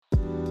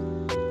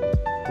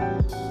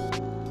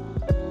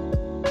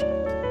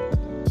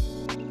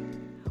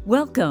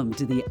Welcome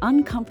to the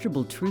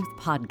Uncomfortable Truth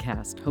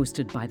podcast,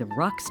 hosted by the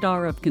rock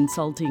star of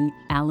consulting,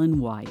 Alan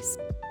Weiss.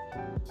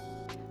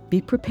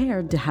 Be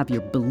prepared to have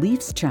your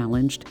beliefs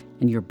challenged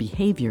and your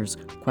behaviors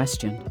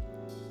questioned.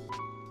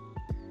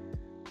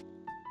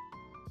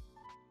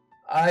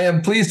 I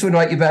am pleased to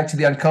invite you back to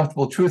the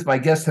Uncomfortable Truth. My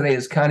guest today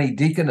is Connie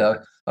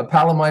Dieken, a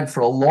pal of mine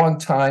for a long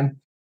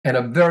time and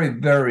a very,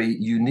 very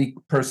unique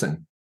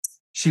person.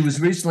 She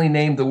was recently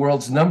named the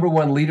world's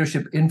 #1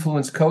 leadership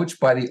influence coach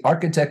by the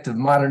architect of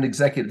modern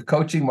executive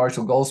coaching,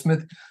 Marshall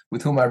Goldsmith,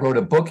 with whom I wrote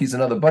a book. He's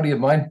another buddy of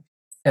mine.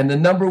 And the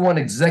 #1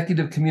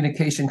 executive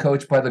communication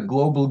coach by the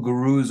Global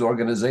Gurus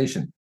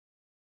organization.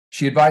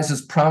 She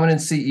advises prominent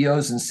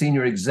CEOs and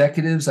senior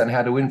executives on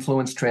how to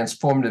influence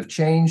transformative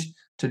change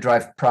to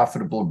drive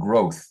profitable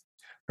growth.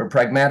 Her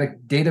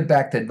pragmatic,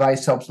 data-backed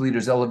advice helps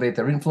leaders elevate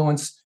their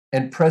influence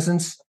and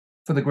presence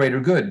for the greater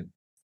good.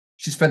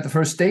 She spent the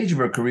first stage of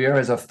her career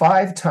as a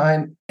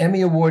 5-time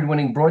Emmy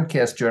Award-winning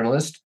broadcast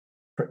journalist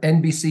for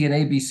NBC and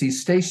ABC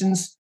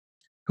stations,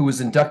 who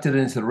was inducted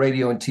into the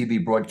Radio and TV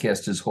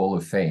Broadcasters Hall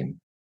of Fame.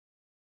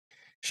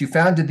 She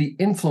founded the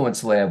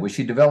Influence Lab, where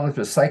she developed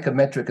a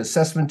psychometric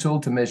assessment tool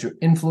to measure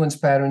influence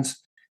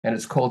patterns, and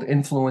it's called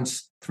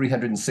Influence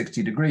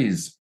 360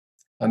 Degrees.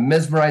 A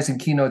mesmerizing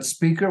keynote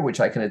speaker, which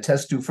I can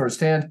attest to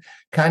firsthand,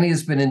 Connie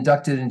has been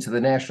inducted into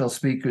the National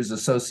Speakers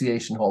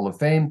Association Hall of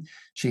Fame.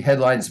 She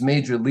headlines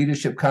major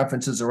leadership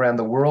conferences around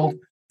the world,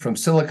 from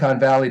Silicon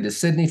Valley to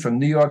Sydney, from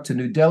New York to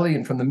New Delhi,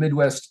 and from the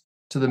Midwest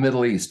to the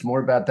Middle East. More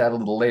about that a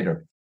little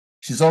later.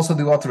 She's also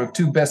the author of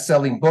 2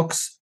 best-selling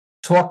books,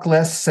 Talk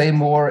Less, Say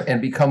More,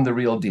 and Become the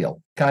Real Deal.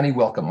 Connie,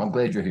 welcome. I'm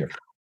glad you're here.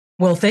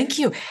 Well, thank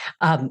you.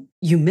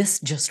 You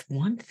missed just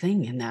one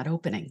thing in that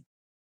opening.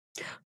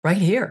 Right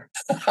here.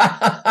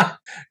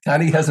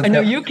 Connie has I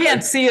know you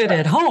can't see it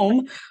at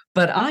home,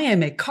 but I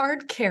am a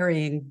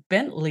card-carrying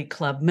Bentley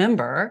Club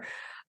member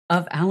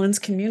of Alan's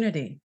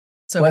community.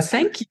 So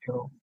thank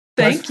you.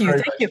 Thank you.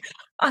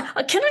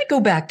 Can I go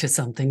back to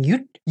something?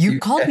 You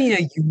called me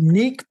a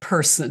unique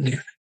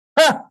person.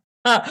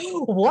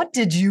 What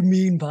did you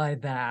mean by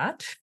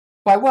that?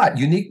 By what?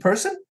 Unique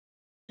person?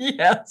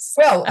 Yes.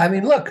 Well, I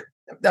mean, look,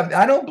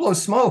 I don't blow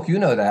smoke. You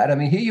know that. I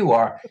mean, here you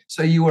are.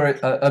 So you were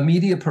a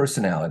media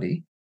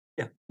personality.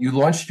 Yeah. You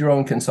launched your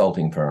own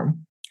consulting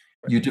firm.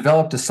 You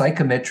developed a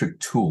psychometric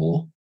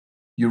tool.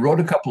 You wrote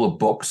a couple of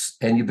books,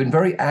 and you've been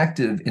very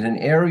active in an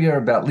area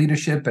about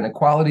leadership and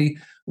equality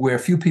where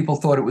few people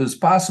thought it was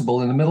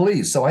possible in the Middle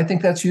East. So I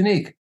think that's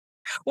unique.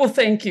 Well,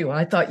 thank you.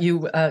 I thought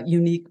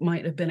unique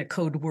might have been a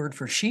code word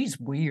for she's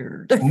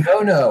weird.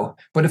 No.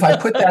 But if I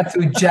put that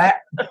through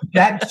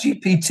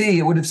ChatGPT,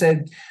 it would have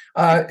said,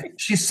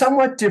 she's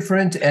somewhat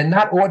different and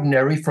not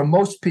ordinary from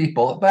most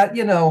people. But,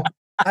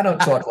 I don't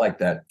talk like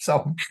that.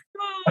 So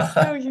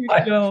no, you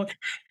don't.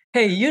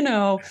 Hey,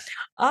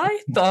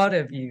 I thought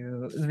of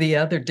you the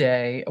other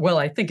day. Well,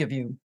 I think of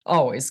you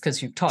always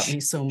because you've taught me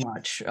so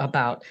much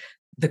about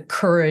the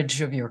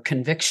courage of your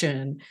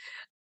conviction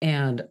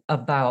and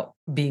about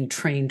being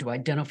trained to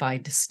identify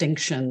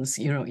distinctions.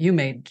 You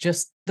made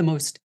just the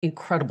most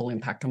incredible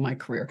impact on my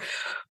career.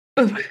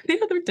 But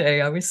the other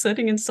day, I was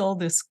sitting and saw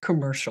this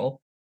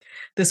commercial,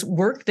 this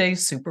Workday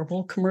Super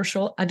Bowl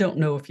commercial. I don't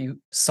know if you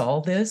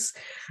saw this.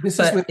 Is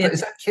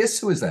that Kiss?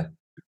 Who is that?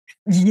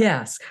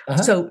 Yes.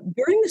 Uh-huh. So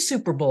during the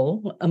Super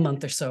Bowl a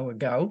month or so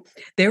ago,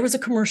 there was a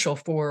commercial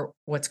for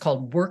what's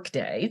called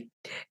Workday,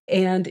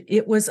 and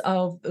it was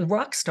of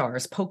rock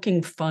stars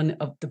poking fun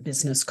of the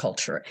business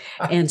culture.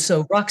 And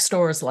so rock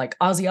stars like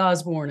Ozzy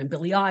Osbourne and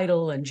Billy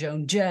Idol and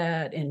Joan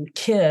Jett and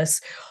Kiss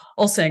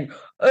all saying,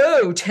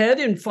 "Oh, Ted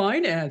in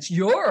finance,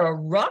 you're a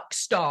rock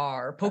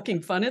star,"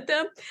 poking fun at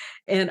them.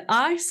 And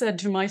I said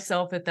to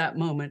myself at that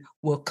moment,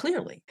 well,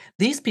 clearly,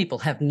 these people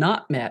have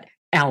not met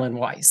Alan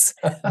Weiss.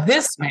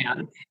 This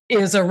man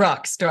is a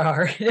rock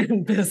star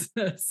in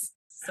business.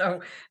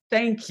 So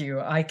thank you.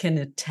 I can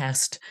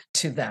attest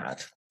to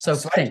that. So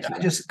thank you.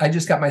 I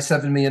just got my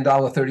 $7 million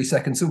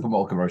 30-second Super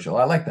Bowl commercial.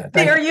 I like that.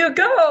 There you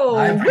go.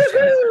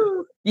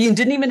 Woo-hoo! You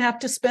didn't even have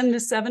to spend the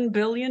 $7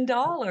 billion.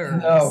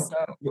 No.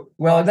 So,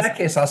 well, in that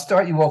case, I'll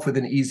start you off with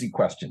an easy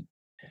question.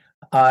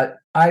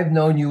 I've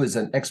known you as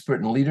an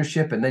expert in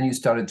leadership, and then you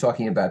started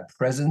talking about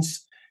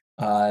presence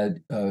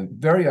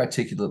very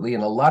articulately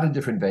in a lot of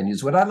different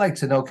venues. What I'd like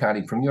to know,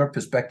 Connie, from your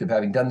perspective,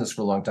 having done this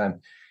for a long time,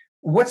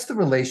 what's the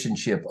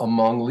relationship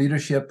among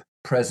leadership,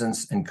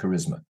 presence, and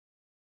charisma?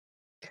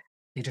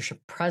 Leadership,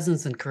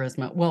 presence, and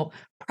charisma. Well,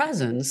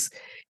 presence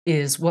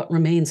is what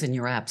remains in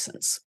your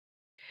absence.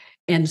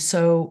 And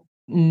so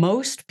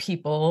most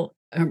people,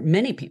 or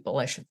many people,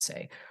 I should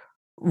say,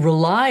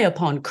 rely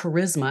upon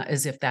charisma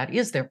as if that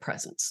is their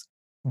presence,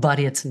 but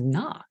it's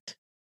not.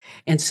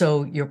 And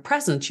so your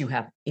presence, you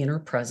have inner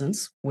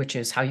presence, which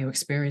is how you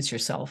experience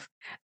yourself,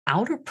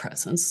 outer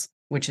presence,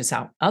 which is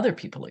how other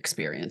people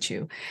experience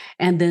you,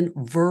 and then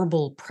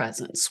verbal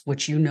presence,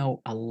 which you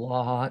know a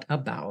lot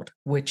about,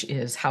 which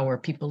is how are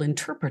people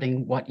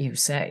interpreting what you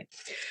say.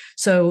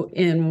 So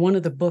in one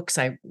of the books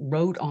I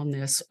wrote on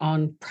this,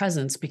 on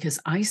presence, because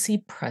I see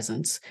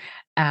presence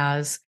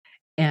as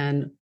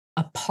an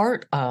a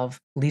part of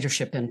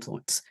leadership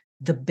influence,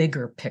 the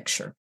bigger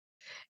picture.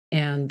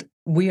 And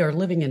we are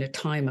living in a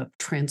time of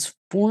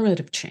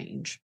transformative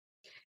change.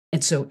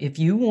 And so if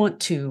you want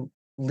to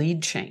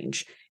lead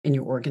change in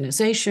your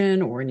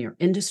organization or in your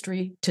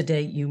industry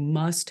today, you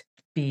must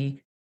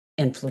be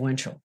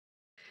influential.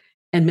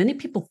 And many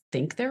people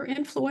think they're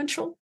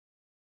influential,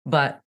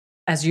 but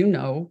as you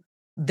know,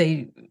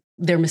 they're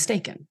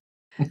mistaken.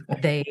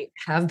 They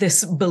have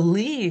this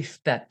belief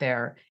that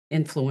they're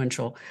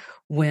influential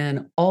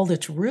when all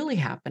that's really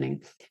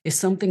happening is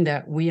something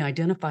that we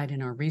identified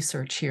in our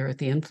research here at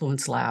the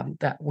Influence Lab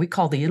that we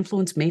call the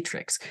influence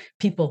matrix.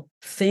 People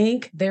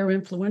think they're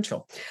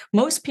influential.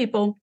 Most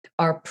people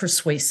are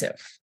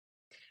persuasive,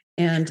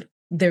 and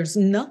there's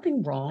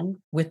nothing wrong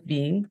with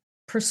being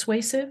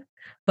persuasive,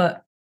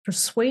 but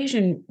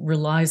persuasion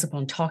relies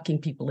upon talking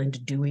people into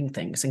doing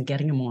things and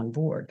getting them on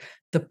board.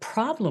 The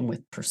problem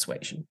with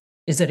persuasion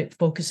is that it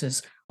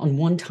focuses on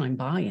one-time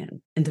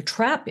buy-in. And the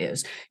trap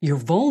is you're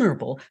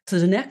vulnerable to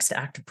the next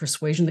act of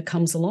persuasion that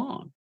comes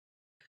along.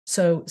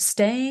 So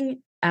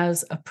staying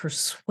as a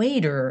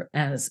persuader,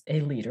 as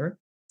a leader,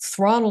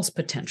 throttles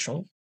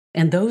potential,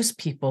 and those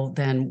people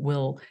then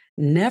will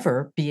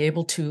never be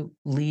able to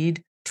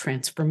lead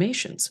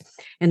transformations.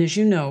 And as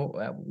you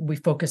know, we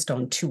focused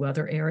on two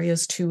other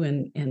areas too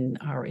in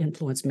our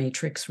influence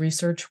matrix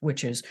research,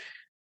 which is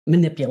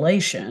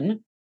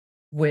manipulation,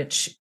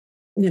 which,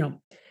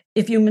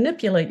 if you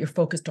manipulate, you're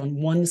focused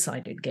on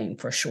one-sided gain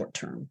for a short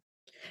term.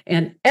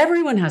 And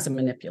everyone has a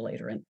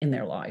manipulator in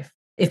their life.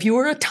 If you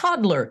were a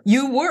toddler,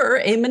 you were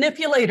a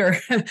manipulator,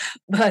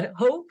 but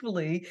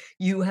hopefully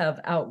you have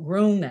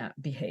outgrown that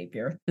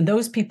behavior. And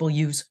those people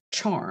use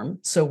charm.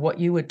 So what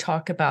you would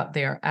talk about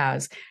there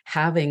as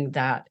having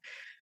that,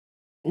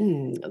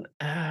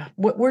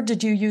 what word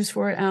did you use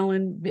for it,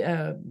 Alan?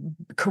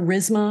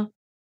 Charisma?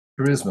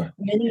 Charisma.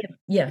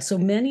 So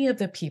many of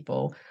the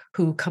people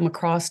who come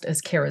across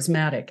as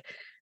charismatic,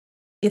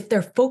 if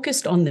they're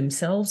focused on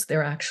themselves,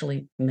 they're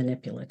actually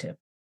manipulative.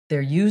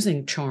 They're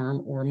using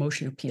charm or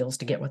emotion appeals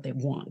to get what they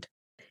want.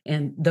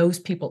 And those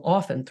people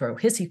often throw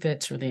hissy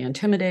fits, or they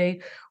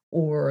intimidate,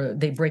 or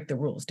they break the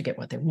rules to get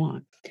what they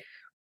want.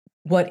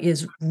 What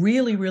is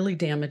really, really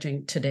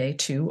damaging today,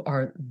 too,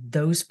 are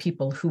those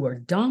people who are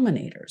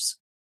dominators,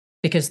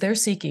 because they're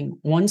seeking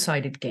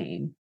one-sided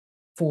gain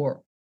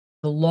for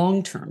the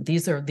long term.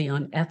 These are the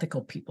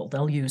unethical people.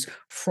 They'll use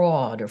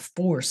fraud or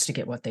force to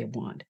get what they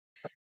want.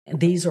 And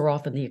these are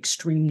often the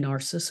extreme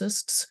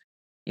narcissists,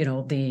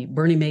 the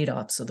Bernie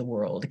Madoffs of the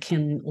world,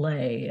 Ken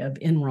Lay of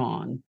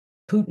Enron,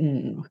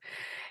 Putin.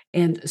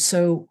 And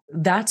so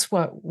that's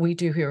what we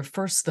do here.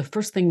 The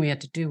first thing we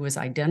had to do was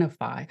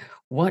identify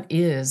what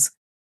is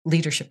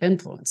leadership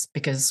influence,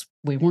 because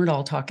we weren't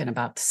all talking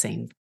about the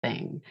same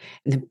thing.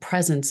 And then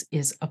presence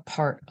is a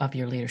part of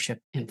your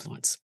leadership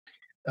influence.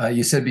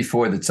 You said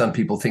before that some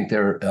people think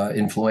they're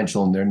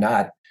influential and they're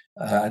not.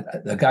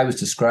 A guy was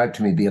described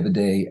to me the other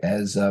day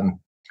as a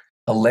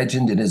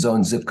legend in his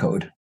own zip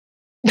code.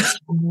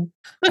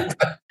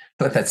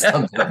 But that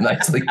sums it up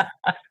nicely.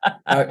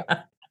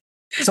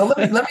 So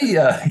let me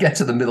get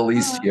to the Middle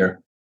East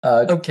here.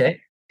 Okay.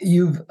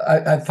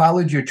 I've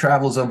followed your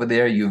travels over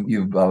there.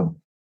 You've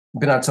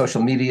been on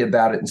social media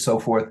about it and so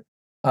forth.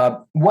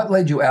 What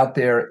led you out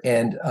there?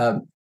 And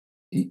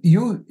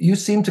you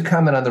seem to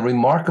comment on the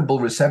remarkable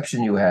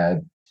reception you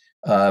had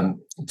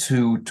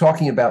to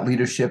talking about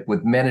leadership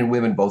with men and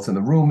women both in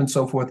the room and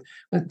so forth.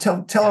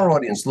 Tell our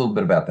audience a little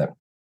bit about that.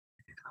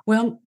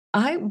 Well,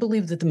 I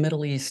believe that the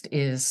Middle East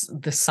is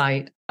the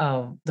site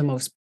of the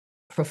most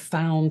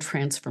profound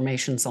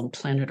transformations on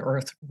planet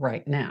Earth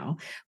right now,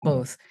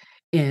 both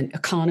in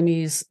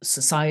economies,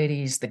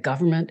 societies, the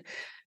government.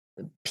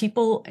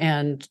 People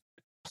and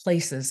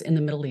places in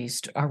the Middle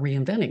East are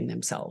reinventing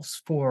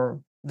themselves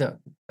for the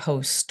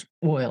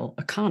post-oil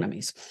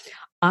economies.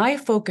 I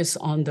focus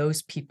on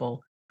those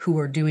people who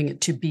are doing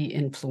it to be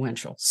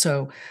influential.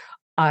 So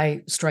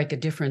I strike a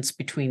difference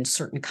between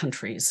certain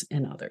countries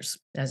and others,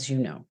 as you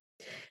know.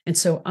 And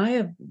so I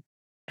have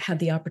had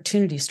the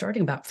opportunity,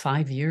 starting about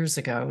 5 years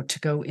ago, to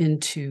go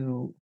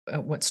into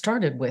what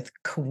started with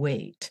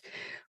Kuwait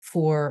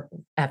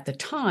at the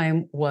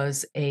time,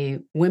 was a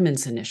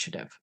women's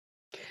initiative,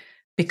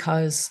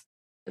 because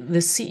the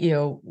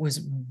CEO was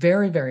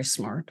very, very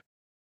smart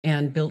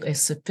and built a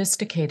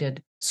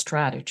sophisticated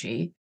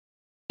strategy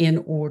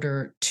in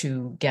order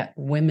to get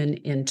women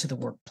into the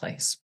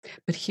workplace.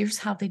 But here's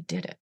how they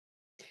did it.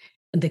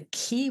 The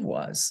key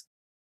was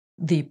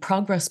the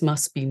progress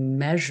must be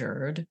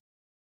measured,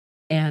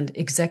 and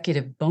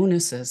executive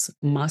bonuses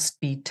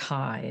must be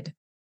tied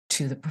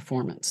to the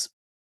performance.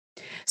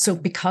 So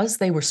because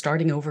they were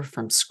starting over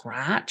from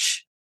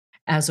scratch,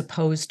 as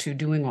opposed to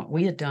doing what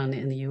we had done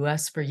in the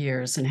US for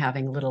years and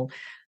having little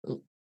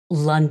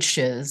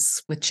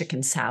lunches with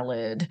chicken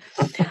salad,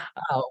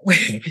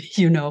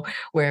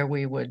 where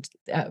we would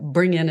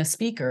bring in a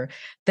speaker,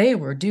 they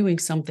were doing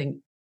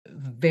something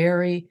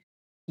very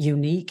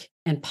unique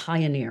and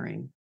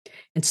pioneering.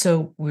 And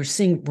so we're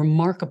seeing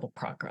remarkable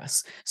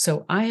progress.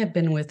 So I have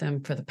been with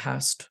them for the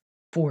past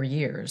 4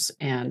 years,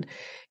 and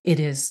it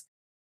has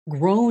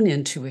grown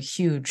into a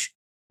huge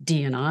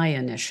D&I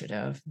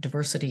initiative,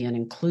 diversity and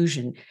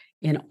inclusion,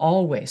 in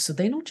all ways. So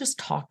they don't just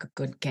talk a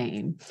good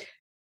game.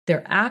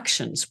 Their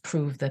actions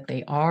prove that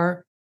they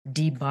are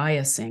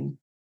debiasing,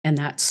 and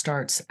that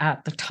starts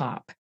at the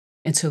top.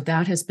 And so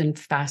that has been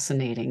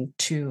fascinating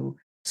to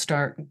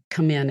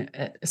come in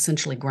at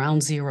essentially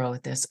ground zero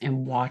at this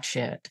and watch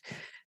it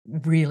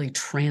really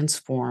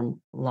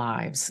transform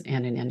lives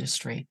and an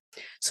industry.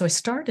 So I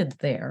started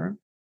there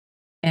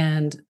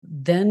and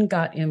then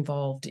got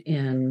involved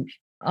in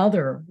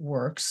other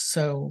works.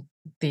 So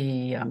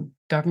the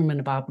government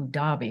of Abu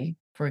Dhabi,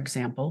 for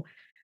example,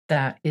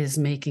 that is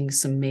making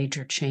some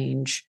major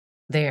change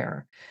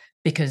there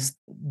because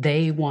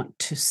they want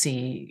to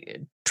see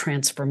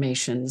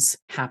transformations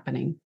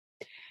happening.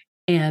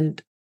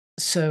 And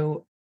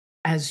so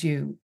as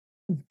you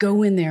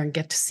go in there and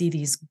get to see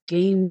these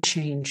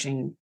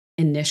game-changing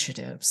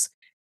initiatives,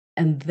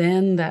 and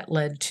then that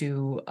led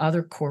to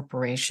other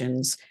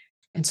corporations.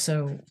 And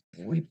so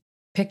we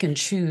pick and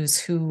choose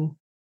who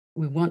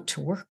we want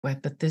to work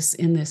with, but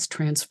in this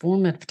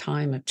transformative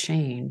time of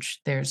change,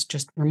 there's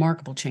just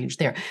remarkable change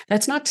there.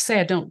 That's not to say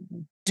I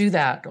don't do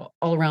that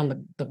all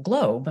around the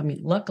globe. I mean,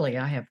 luckily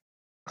I have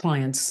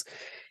clients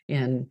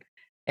in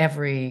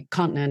every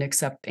continent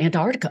except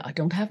Antarctica. I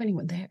don't have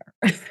anyone there.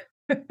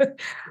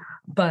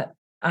 But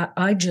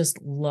I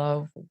just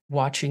love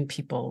watching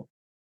people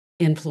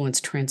influence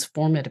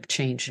transformative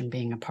change and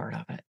being a part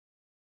of it.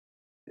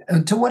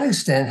 And to what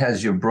extent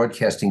has your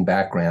broadcasting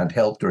background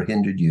helped or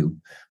hindered you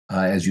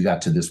as you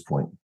got to this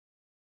point?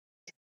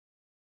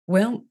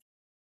 Well,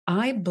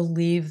 I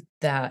believe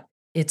that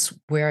it's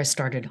where I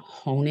started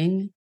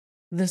honing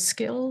the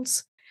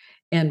skills.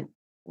 And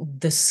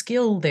the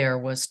skill there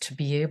was to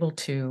be able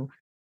to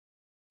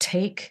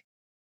take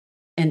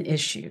an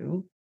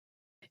issue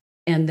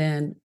and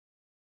then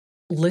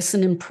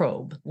listen and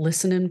probe,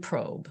 listen and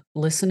probe,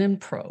 listen and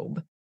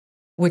probe,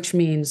 which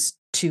means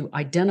to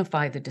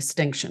identify the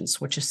distinctions,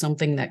 which is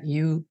something that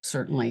you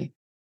certainly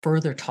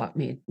further taught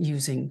me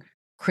using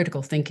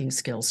critical thinking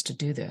skills to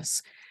do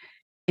this.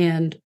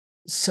 And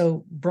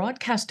so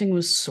broadcasting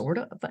was sort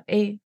of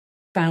a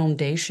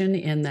foundation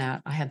in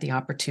that I had the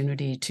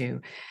opportunity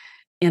to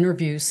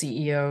interview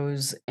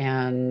CEOs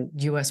and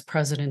US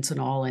presidents and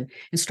all, and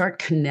start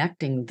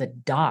connecting the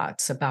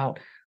dots about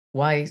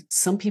why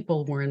some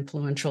people were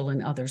influential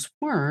and others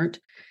weren't,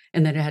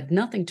 and that it had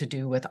nothing to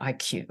do with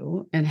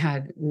IQ and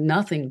had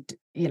nothing,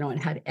 it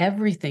had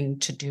everything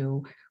to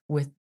do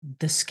with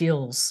the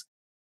skills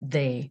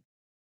they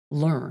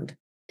learned.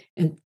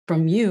 And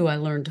from you, I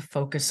learned to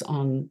focus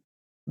on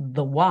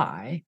the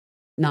why,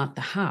 not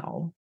the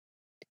how.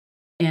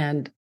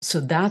 And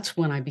so that's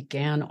when I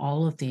began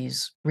all of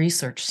these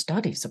research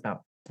studies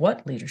about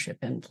what leadership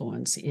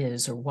influence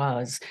is or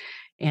was,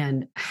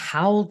 and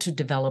how to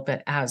develop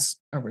it as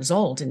a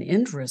result, an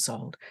end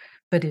result.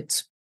 But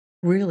it's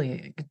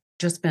really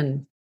just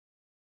been,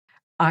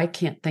 I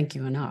can't thank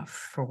you enough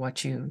for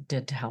what you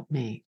did to help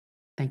me.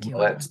 Thank you.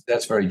 Well,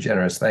 that's very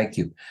generous. Thank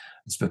you.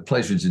 It's been a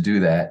pleasure to do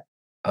that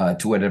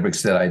to whatever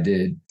extent I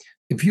did.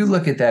 If you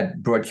look at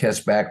that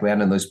broadcast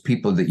background and those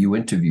people that you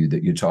interviewed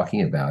that you're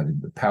talking about,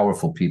 the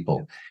powerful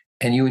people,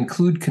 and you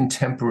include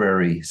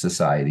contemporary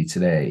society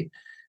today,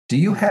 do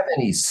you have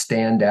any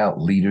standout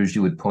leaders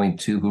you would point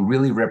to who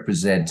really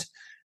represent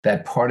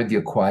that part of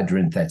your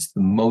quadrant that's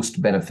the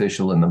most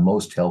beneficial and the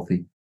most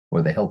healthy,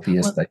 or the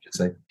healthiest, I should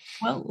say?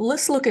 Well,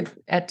 let's look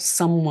at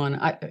someone.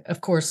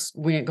 Of course,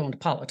 we ain't going to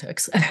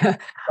politics,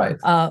 Right.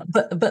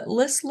 But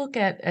let's look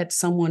at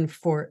someone,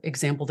 for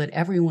example, that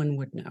everyone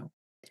would know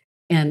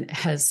and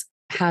has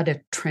had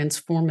a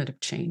transformative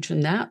change,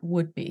 and that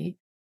would be,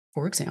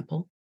 for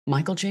example,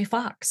 Michael J.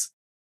 Fox.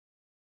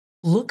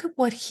 Look at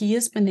what he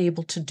has been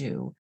able to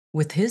do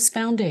with his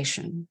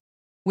foundation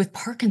with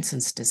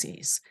Parkinson's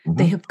disease. Mm-hmm.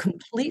 They have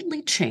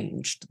completely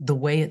changed the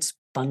way it's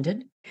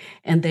funded,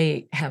 and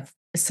they have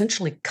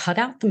essentially cut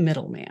out the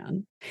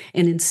middleman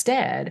and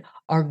instead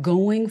are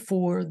going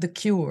for the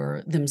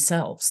cure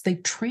themselves.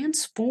 They've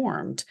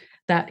transformed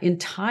that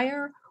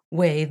entire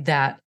way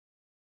that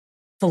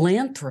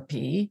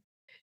philanthropy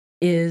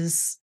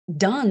is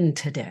done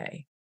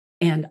today.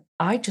 And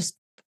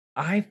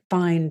I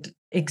find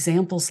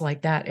examples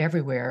like that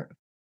everywhere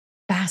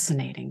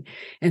fascinating.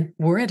 And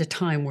we're at a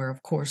time where,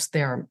 of course,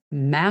 there are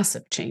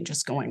massive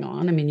changes going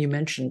on. I mean, you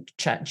mentioned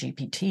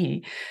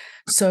ChatGPT.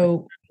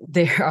 So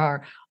there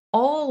are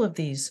all of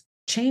these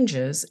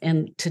changes,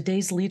 and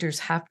today's leaders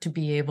have to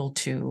be able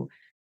to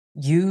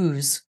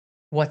use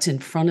what's in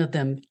front of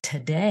them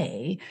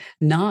today,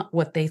 not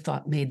what they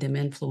thought made them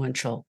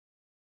influential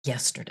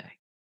yesterday.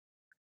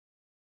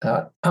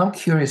 I'm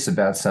curious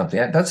about something.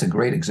 That's a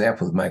great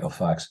example of Michael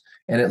Fox.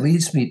 And it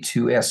leads me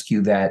to ask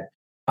you that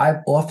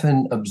I've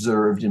often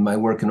observed in my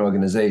work in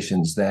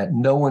organizations that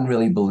no one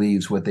really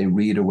believes what they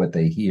read or what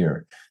they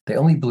hear. They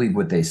only believe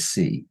what they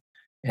see.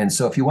 And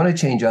so if you want to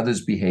change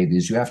others'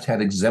 behaviors, you have to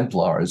have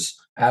exemplars,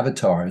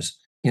 avatars,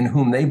 in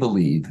whom they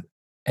believe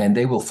and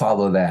they will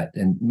follow that.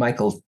 And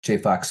Michael J.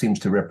 Fox seems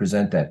to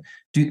represent that.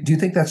 Do you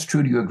think that's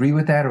true? Do you agree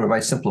with that, or am I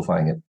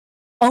simplifying it?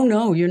 Oh,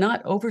 no, you're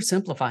not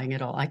oversimplifying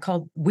it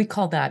all. We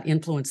call that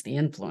influence the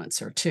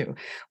influencer too,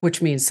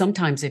 which means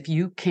sometimes if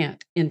you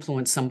can't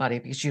influence somebody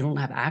because you don't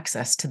have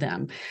access to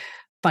them,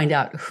 find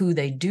out who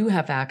they do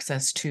have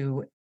access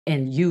to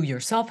and you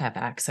yourself have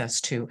access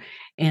to,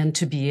 and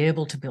to be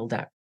able to build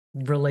that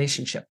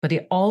relationship. But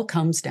it all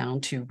comes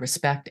down to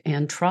respect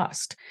and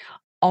trust.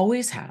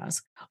 Always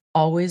has,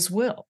 always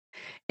will.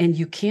 And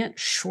you can't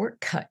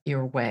shortcut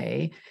your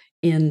way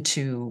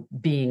into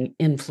being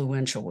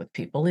influential with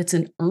people. It's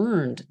an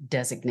earned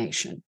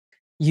designation.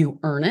 You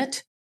earn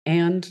it.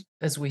 And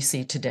as we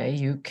see today,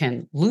 you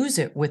can lose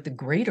it with the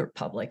greater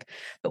public.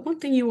 But one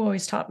thing you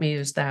always taught me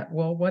is that,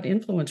 well, what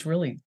influence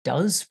really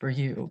does for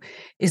you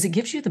is it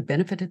gives you the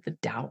benefit of the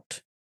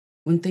doubt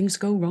when things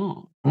go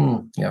wrong.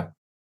 Yeah.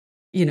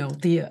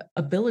 The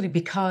ability,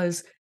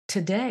 because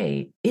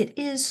today it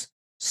is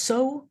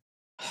so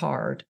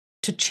hard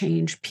to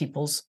change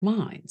people's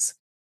minds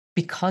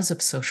because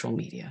of social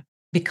media,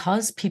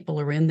 because people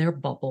are in their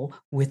bubble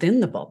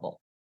within the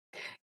bubble.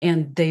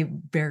 And they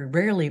very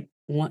rarely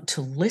want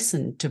to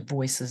listen to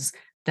voices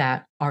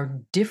that are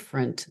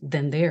different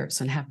than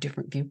theirs and have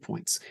different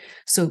viewpoints.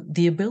 So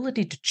the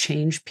ability to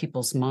change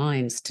people's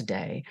minds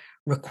today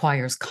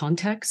requires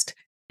context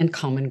and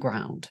common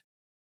ground.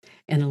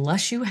 And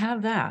unless you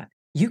have that,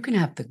 you can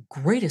have the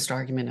greatest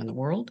argument in the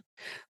world,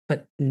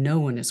 but no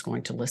one is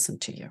going to listen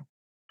to you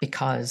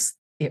because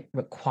it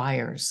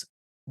requires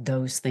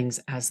those things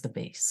as the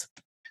base.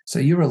 So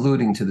you're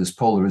alluding to this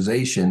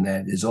polarization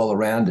that is all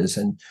around us.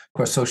 And of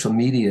course, social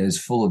media is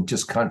full of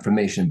just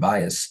confirmation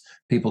bias,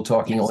 people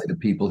talking only to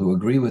people who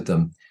agree with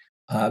them.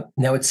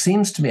 Now, it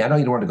seems to me, I don't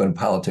even want to go into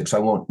politics, so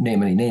I won't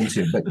name any names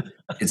here, but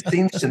it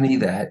seems to me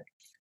that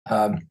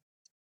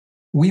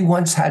we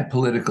once had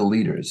political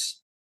leaders.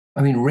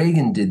 I mean,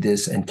 Reagan did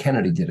this and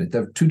Kennedy did it.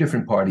 They're two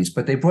different parties,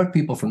 but they brought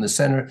people from the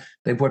center.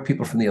 They brought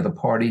people from the other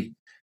party.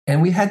 And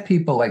we had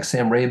people like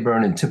Sam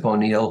Rayburn and Tip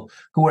O'Neill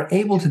who were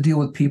able to deal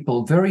with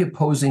people, very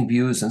opposing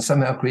views, and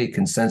somehow create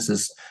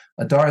consensus.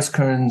 Doris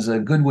Kearns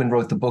Goodwin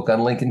wrote the book on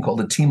Lincoln called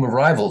A Team of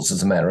Rivals,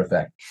 as a matter of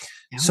fact.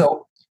 Yeah.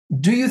 So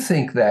do you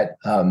think that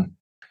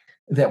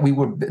that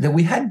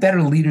we had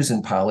better leaders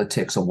in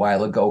politics a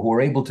while ago who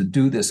were able to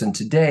do this, and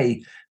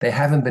today they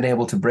haven't been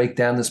able to break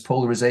down this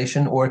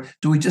polarization? Or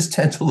do we just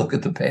tend to look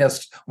at the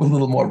past with a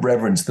little more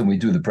reverence than we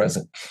do the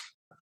present?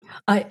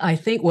 I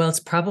think, well, it's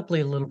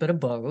probably a little bit of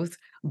both,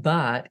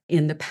 but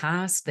in the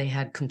past, they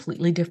had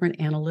completely different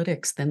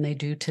analytics than they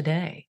do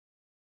today.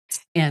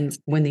 And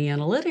when the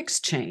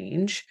analytics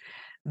change,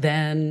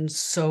 then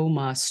so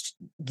must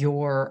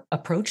your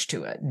approach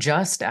to it,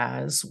 just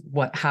as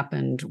what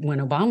happened when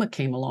Obama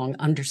came along.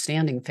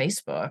 Understanding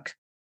Facebook,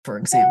 for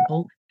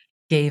example,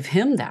 gave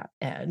him that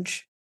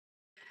edge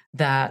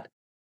that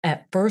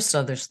at first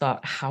others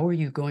thought, how are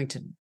you going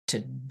to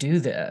do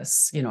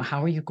this?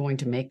 How are you going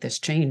to make this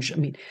change? I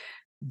mean,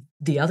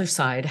 the other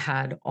side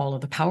had all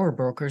of the power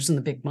brokers and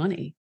the big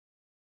money,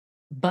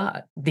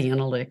 but the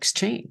analytics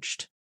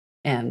changed.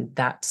 And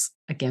that's,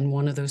 again,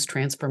 one of those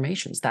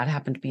transformations. That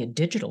happened to be a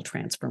digital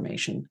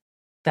transformation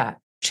that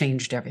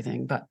changed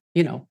everything. But,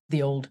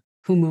 the old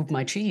who moved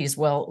my cheese?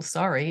 Well,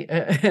 sorry,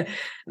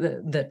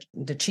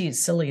 the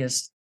cheese, silly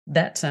as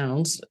that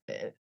sounds,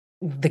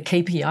 the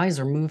KPIs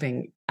are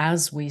moving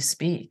as we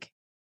speak,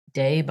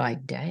 day by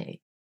day.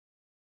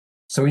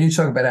 So when you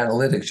talk about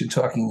analytics, you're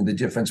talking the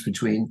difference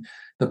between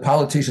the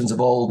politicians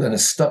of old and a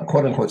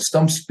quote unquote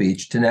stump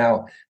speech to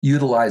now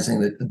utilizing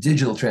the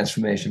digital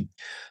transformation.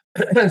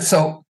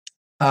 So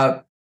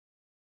how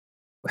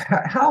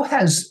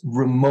has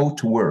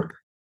remote work,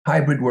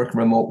 hybrid work,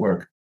 remote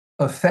work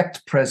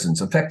affected presence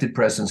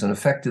and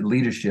affected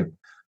leadership?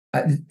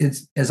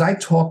 As I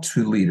talk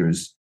to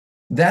leaders,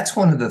 that's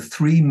one of the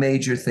three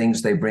major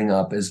things they bring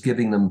up as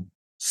giving them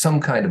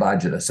some kind of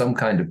agita, some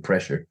kind of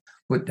pressure.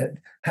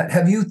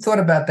 Have you thought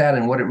about that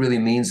and what it really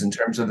means in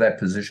terms of that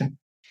position?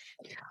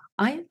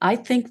 I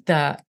think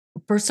that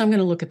first I'm going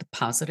to look at the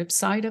positive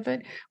side of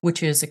it,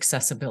 which is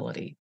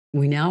accessibility.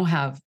 We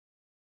now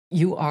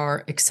you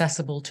are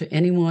accessible to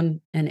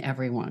anyone and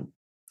everyone.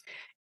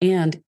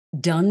 And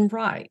done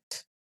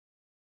right,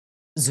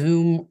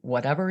 Zoom,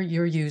 whatever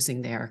you're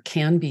using there,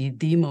 can be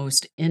the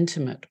most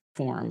intimate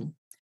form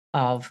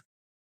of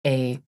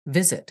a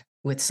visit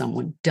with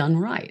someone done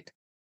right.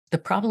 The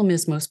problem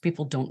is most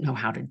people don't know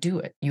how to do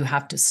it. You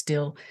have to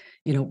still,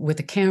 with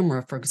a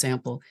camera, for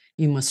example,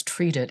 you must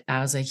treat it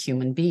as a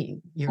human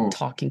being. You're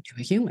talking to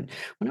a human.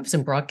 When I was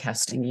in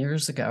broadcasting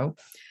years ago,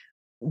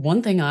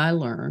 one thing I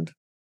learned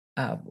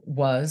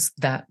was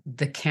that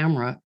the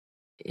camera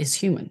is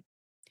human.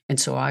 And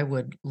so I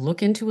would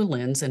look into a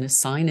lens and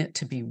assign it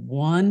to be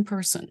one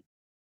person.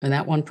 And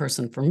that one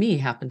person for me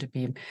happened to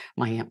be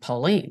my Aunt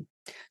Pauline.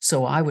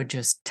 So I would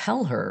just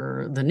tell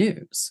her the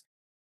news,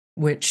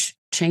 which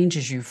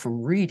changes you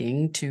from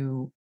reading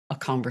to a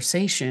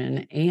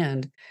conversation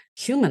and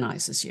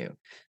humanizes you.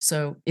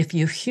 So if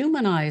you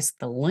humanize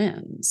the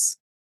lens,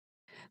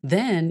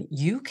 then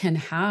you can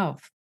have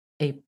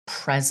a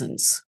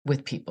presence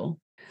with people.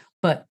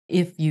 But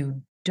if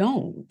you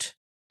don't,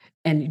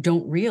 and you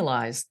don't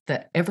realize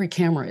that every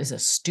camera is a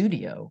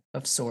studio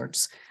of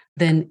sorts,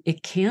 then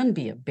it can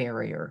be a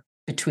barrier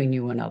between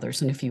you and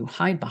others, and if you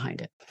hide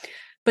behind it.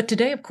 But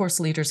today, of course,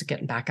 leaders are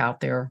getting back out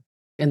there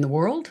in the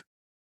world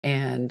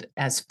and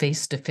as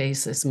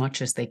face-to-face as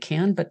much as they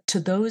can. But to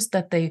those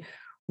that they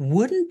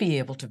wouldn't be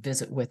able to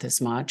visit with as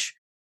much,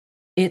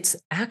 it's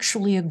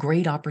actually a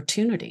great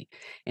opportunity.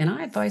 And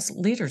I advise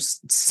leaders,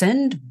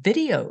 send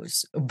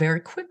videos, very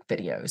quick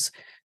videos,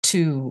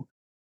 to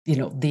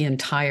the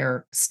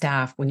entire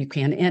staff when you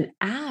can, and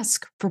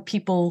ask for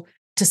people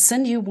to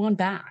send you one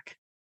back.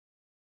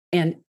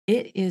 And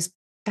it is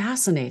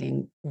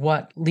fascinating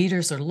what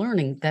leaders are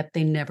learning that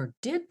they never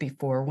did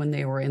before when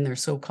they were in their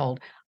so-called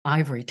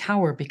ivory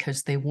tower,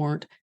 because they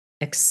weren't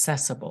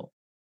accessible.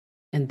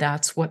 And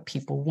that's what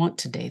people want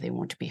today. They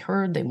want to be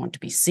heard, they want to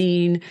be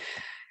seen.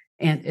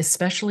 And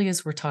especially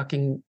as we're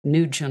talking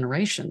new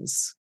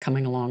generations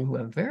coming along who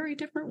have very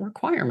different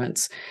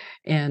requirements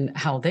and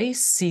how they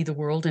see the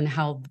world and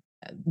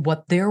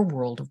what their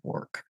world of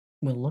work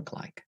will look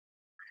like.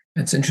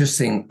 It's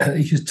interesting.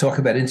 You talk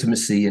about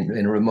intimacy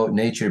in a remote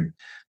nature.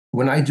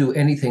 When I do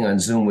anything on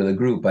Zoom with a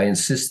group, I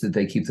insist that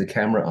they keep the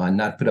camera on,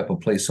 not put up a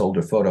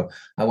placeholder photo.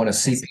 I want to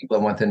see people. I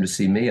want them to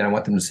see me, and I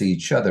want them to see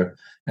each other.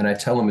 And I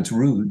tell them it's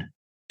rude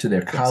to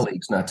their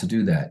colleagues not to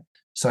do that.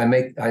 So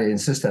I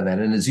insist on that.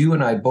 And as you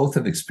and I both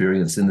have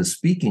experienced in the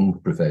speaking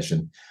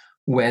profession,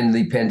 when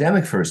the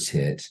pandemic first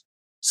hit,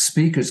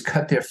 speakers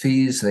cut their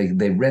fees,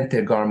 they rent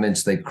their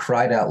garments, they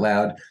cried out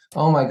loud,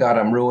 "Oh my God,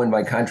 I'm ruined,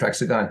 my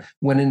contracts are gone."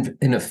 When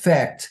in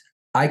effect,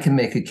 I can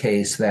make a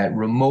case that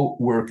remote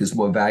work is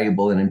more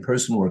valuable than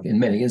in-person work in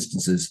many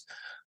instances,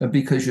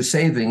 because you're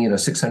saving,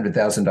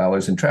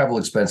 $600,000 in travel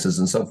expenses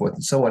and so forth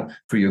and so on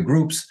for your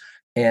groups.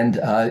 And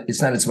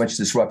it's not as much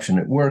disruption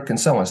at work and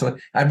so on. So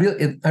I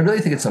really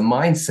think it's a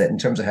mindset in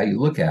terms of how you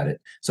look at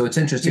it. So it's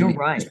interesting. You're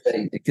right.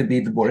 It could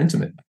be more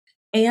intimate.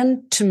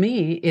 And to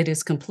me, it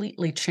has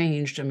completely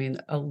changed. I mean,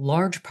 a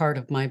large part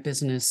of my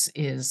business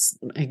is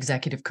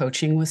executive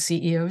coaching with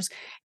CEOs.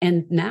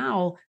 And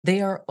now they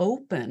are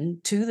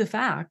open to the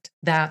fact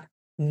that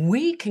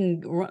we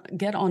can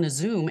get on a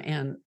Zoom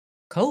and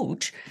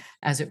coach,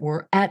 as it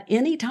were, at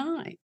any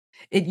time.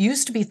 It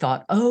used to be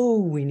thought, oh,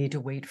 we need to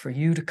wait for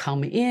you to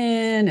come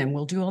in and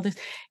we'll do all this.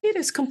 It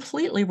has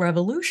completely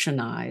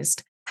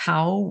revolutionized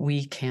how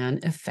we can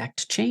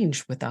affect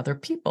change with other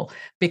people.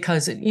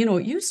 Because it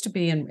used to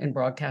be in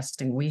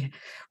broadcasting,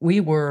 we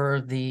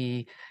were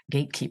the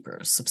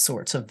gatekeepers of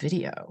sorts of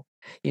video.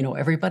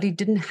 Everybody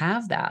didn't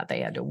have that.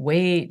 They had to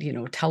wait.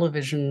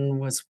 Television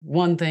was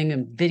one thing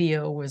and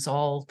video was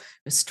all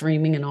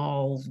streaming and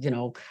all,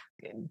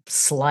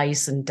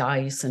 slice and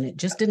dice, and it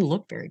just didn't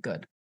look very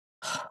good.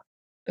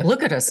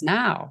 Look at us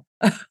now.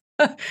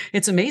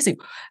 It's amazing.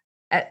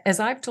 As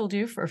I've told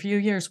you for a few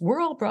years,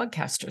 we're all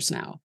broadcasters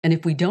now. And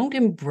if we don't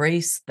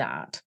embrace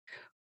that,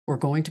 we're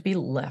going to be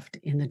left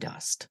in the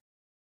dust.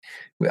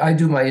 I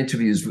do my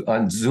interviews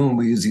on Zoom.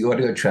 We use the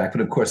audio track,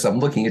 but of course, I'm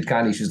looking at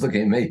Connie. She's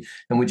looking at me.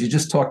 And when you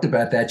just talked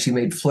about that, she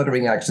made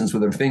fluttering actions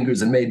with her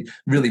fingers and made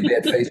really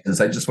bad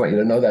faces. I just want you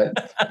to know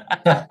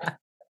that.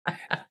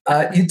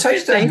 You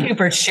touched on. Thank you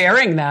for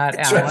sharing that,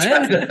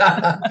 Alan.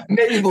 Right.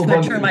 Maybe we'll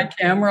turn my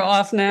camera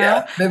off now.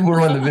 Yeah, maybe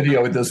we're on the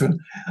video with this one.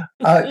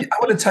 I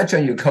want to touch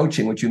on your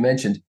coaching, which you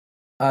mentioned.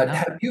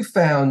 Have you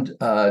found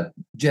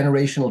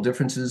generational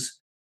differences?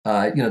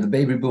 The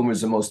baby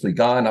boomers are mostly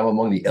gone. I'm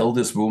among the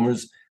eldest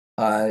boomers,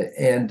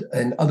 and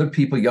other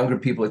people, younger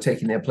people, are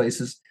taking their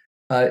places.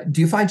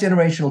 Do you find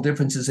generational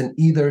differences in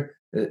either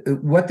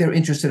what they're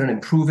interested in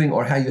improving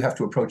or how you have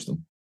to approach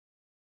them?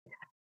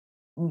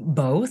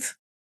 Both.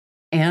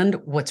 And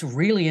what's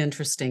really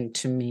interesting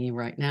to me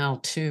right now,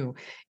 too,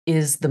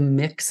 is the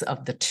mix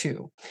of the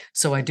two.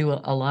 So I do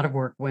a lot of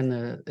work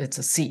when it's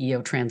a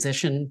CEO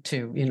transition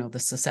to, the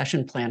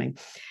succession planning,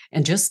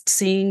 and just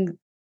seeing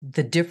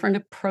the different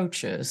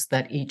approaches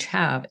that each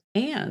have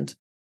and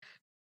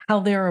how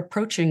they're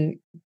approaching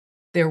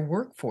their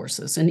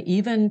workforces. And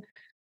even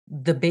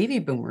the baby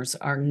boomers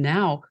are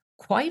now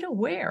quite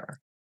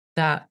aware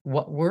that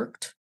what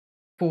worked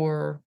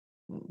for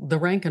the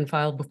rank and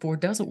file before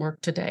doesn't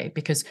work today,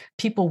 because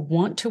people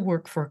want to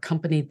work for a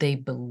company they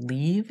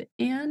believe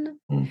in,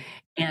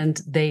 and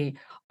they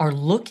are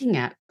looking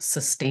at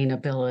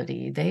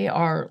sustainability. They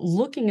are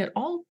looking at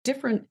all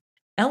different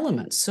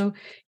elements. So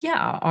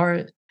yeah,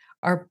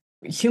 are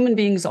human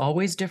beings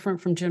always different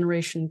from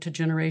generation to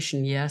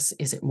generation? Yes.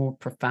 Is it more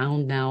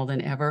profound now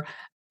than ever?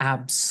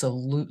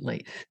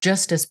 Absolutely.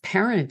 Just as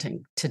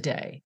parenting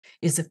today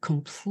is a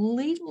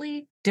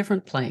completely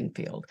different playing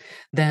field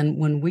than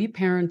when we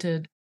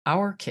parented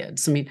our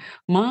kids. I mean,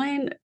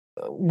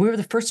 we're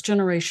the first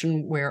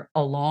generation where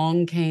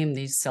along came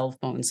these cell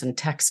phones and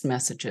text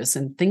messages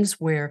and things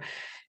where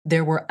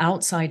there were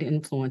outside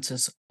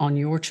influences on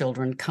your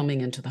children coming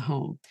into the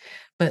home.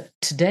 But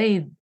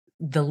today,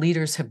 the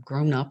leaders have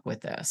grown up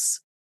with this.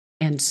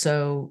 And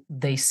so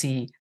they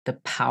see the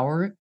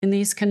power in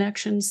these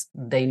connections.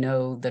 They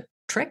know the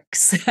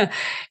tricks,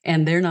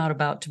 and they're not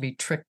about to be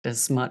tricked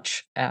as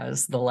much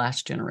as the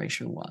last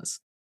generation was.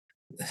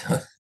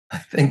 I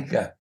think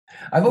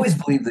I've always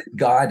believed that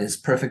God, as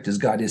perfect as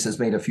God is, has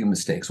made a few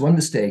mistakes. One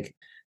mistake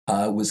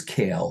was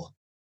kale.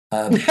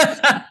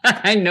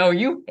 I know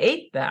you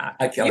hate that.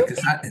 You hate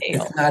kale.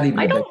 It's not even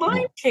I a don't vegetable.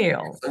 mind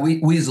kale.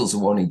 Weasels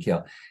won't eat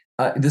kale.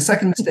 The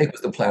second mistake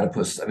was the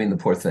platypus. I mean, the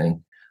poor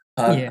thing.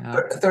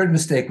 Yeah. The third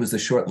mistake was the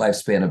short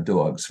lifespan of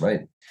dogs,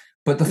 right?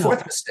 But the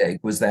fourth mistake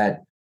was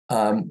that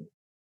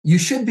you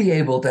should be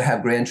able to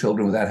have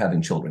grandchildren without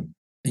having children.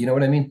 You know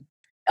what I mean?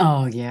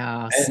 Oh,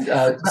 yes.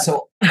 And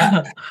so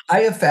I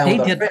have found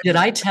Hey, did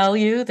I tell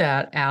you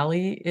that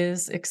Allie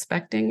is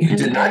expecting you any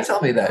did not day?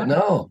 tell me that.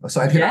 No.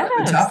 So I've hit on a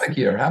good Yes. topic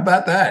here. How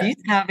about that?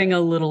 She's having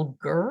a little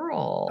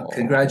girl.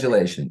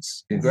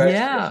 Congratulations.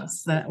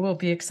 Yes, that will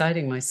be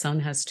exciting. My son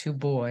has 2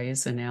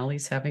 boys, and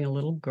Allie's having a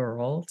little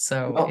girl.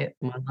 So Well,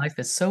 my life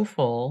is so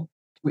full,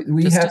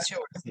 we just have as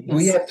yours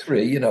we is. have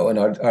 3, and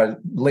our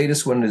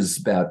latest one is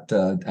about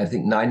I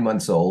think 9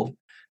 months old.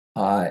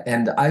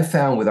 And I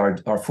found with our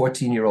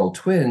 14-year-old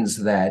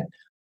twins that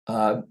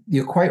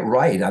you're quite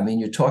right. I mean,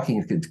 you're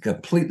talking a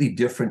completely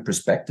different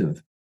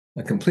perspective,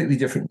 a completely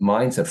different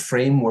mindset,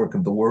 framework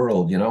of the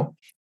world,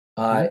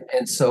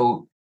 And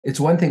so it's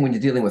one thing when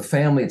you're dealing with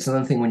family, it's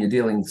another thing when you're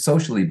dealing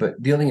socially,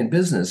 but dealing in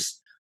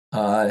business,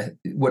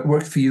 what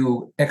worked for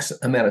you X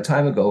amount of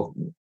time ago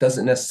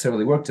doesn't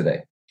necessarily work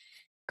today.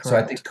 Correct. So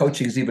I think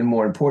coaching is even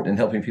more important in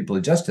helping people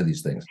adjust to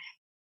these things.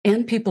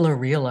 And people are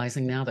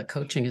realizing now that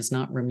coaching is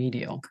not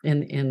remedial.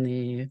 In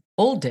the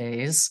old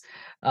days,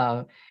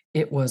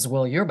 it was,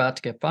 well, you're about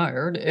to get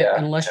fired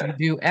unless you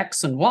do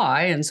X and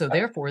Y. And so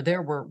therefore,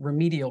 there were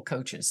remedial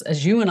coaches.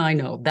 As you and I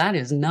know, that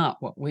is not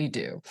what we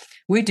do.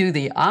 We do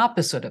the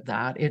opposite of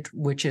that,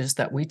 which is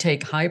that we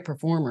take high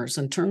performers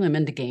and turn them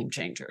into game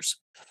changers.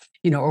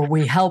 Or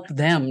we help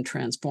them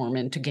transform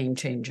into game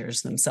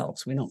changers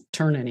themselves. We don't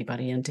turn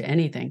anybody into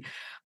anything,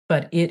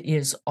 but it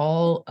is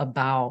all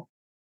about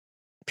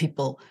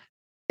people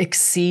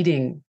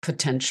exceeding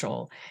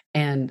potential,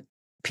 and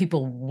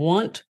people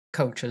want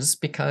coaches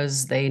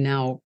because they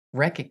now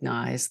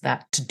recognize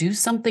that to do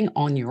something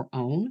on your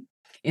own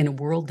in a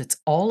world that's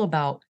all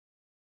about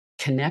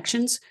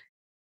connections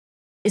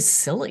is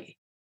silly.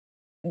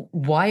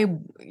 Why,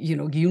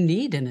 you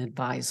need an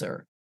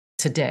advisor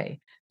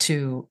today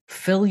to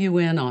fill you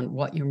in on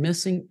what you're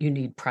missing. You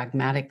need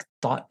pragmatic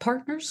thought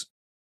partners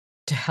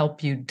to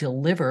help you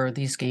deliver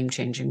these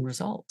game-changing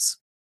results.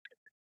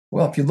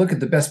 Well, if you look at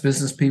the best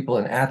business people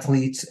and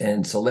athletes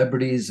and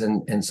celebrities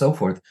and so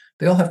forth,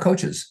 they all have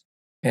coaches.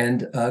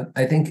 And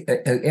I think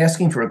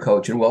asking for a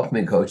coach and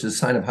welcoming a coach is a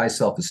sign of high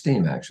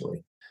self-esteem,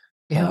 actually.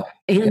 Yeah.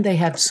 And they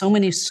have so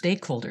many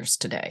stakeholders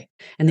today.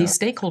 And these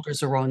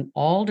stakeholders are on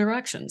all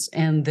directions,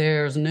 and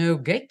there's no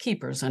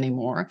gatekeepers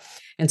anymore.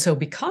 And so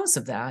because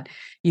of that,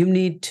 you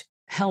need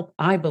help,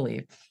 I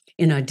believe,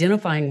 in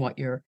identifying what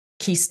your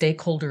key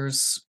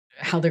stakeholders,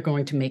 how they're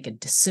going to make a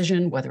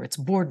decision, whether it's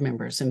board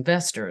members,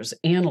 investors,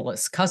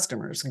 analysts,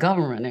 customers,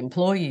 government,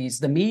 employees,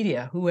 the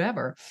media,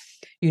 whoever.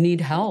 You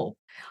need help,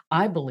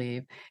 I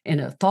believe, in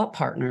a thought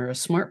partner, a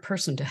smart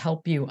person to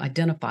help you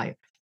identify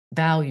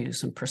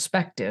values and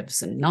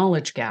perspectives and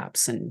knowledge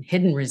gaps and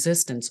hidden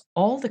resistance,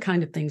 all the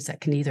kind of things that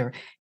can either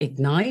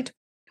ignite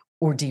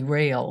or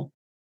derail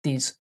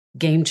these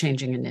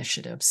game-changing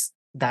initiatives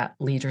that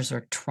leaders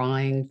are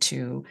trying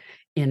to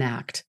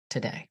enact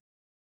today.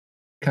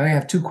 Can I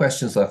have 2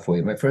 questions left for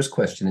you? My first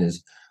question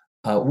is,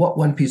 what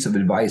one piece of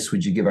advice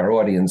would you give our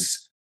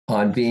audience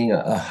on being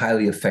a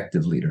highly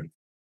effective leader?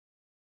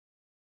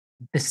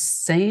 The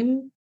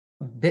same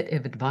bit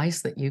of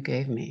advice that you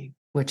gave me,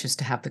 which is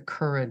to have the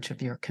courage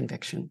of your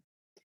conviction,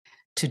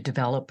 to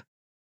develop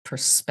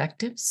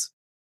perspectives,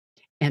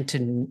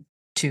 and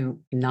to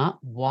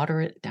not water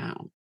it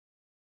down,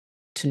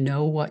 to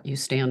know what you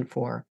stand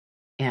for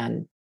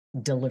and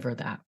deliver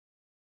that.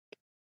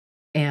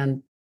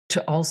 And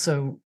to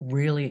also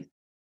really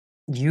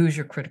use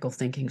your critical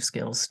thinking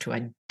skills to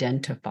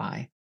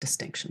identify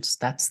distinctions.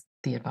 That's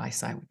the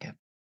advice I would give.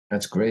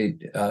 That's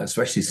great,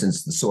 especially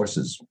since the source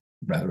is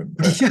rather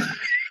impressive.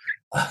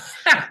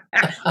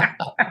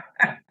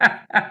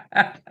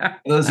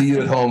 Those of you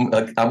at home,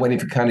 I'm waiting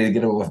for Connie to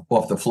get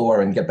off the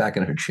floor and get back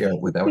in her chair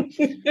with that one.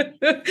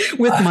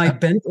 With my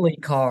Bentley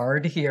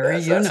card here,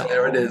 Yes,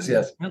 there it is,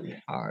 yes.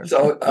 Card.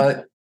 So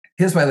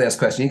here's my last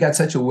question. You got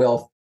such a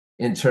wealth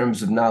in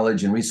terms of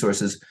knowledge and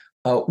resources.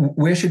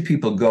 Where should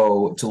people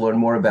go to learn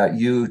more about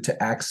you,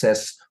 to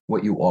access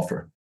what you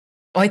offer?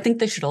 I think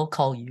they should all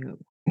call you.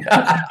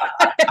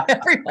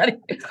 Everybody,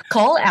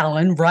 call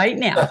Alan right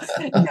now.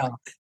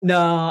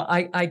 No,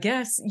 I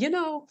guess,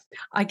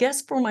 I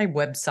guess for my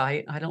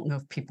website, I don't know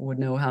if people would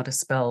know how to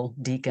spell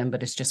Dieken,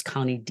 but it's just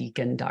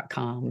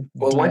ConnieDieken.com.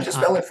 Well, why don't you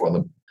spell it for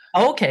them?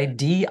 Okay,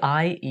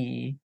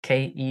 DIEKEN.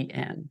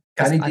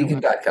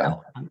 ConnieDieken.com.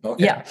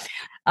 Okay. Yeah.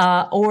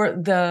 Or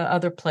the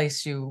other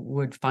place you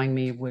would find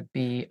me would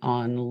be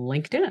on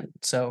LinkedIn.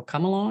 So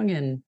come along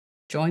and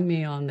join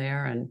me on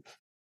there and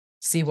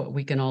see what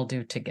we can all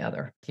do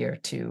together here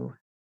to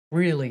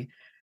really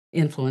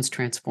influence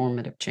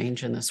transformative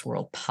change in this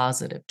world,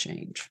 positive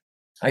change.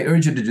 I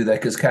urge you to do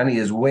that because Connie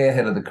is way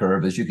ahead of the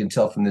curve, as you can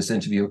tell from this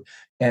interview.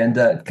 And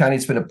Connie,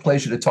 it's been a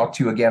pleasure to talk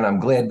to you again. I'm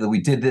glad that we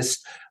did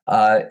this.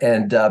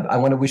 And I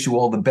want to wish you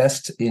all the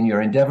best in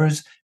your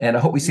endeavors. And I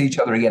hope we see each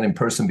other again in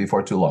person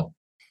before too long.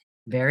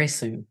 Very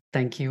soon.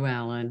 Thank you,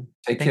 Alan.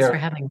 Thanks for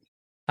having me.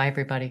 Bye,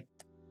 everybody.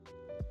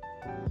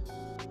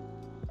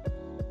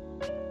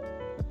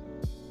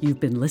 You've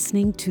been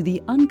listening to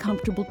The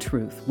Uncomfortable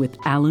Truth with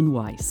Alan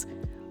Weiss.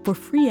 For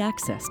free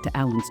access to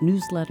Alan's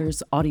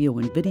newsletters, audio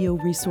and video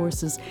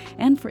resources,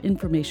 and for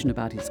information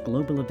about his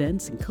global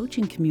events and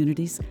coaching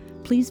communities,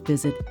 please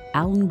visit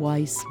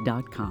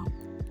alanweiss.com.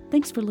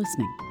 Thanks for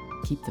listening.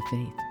 Keep the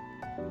faith.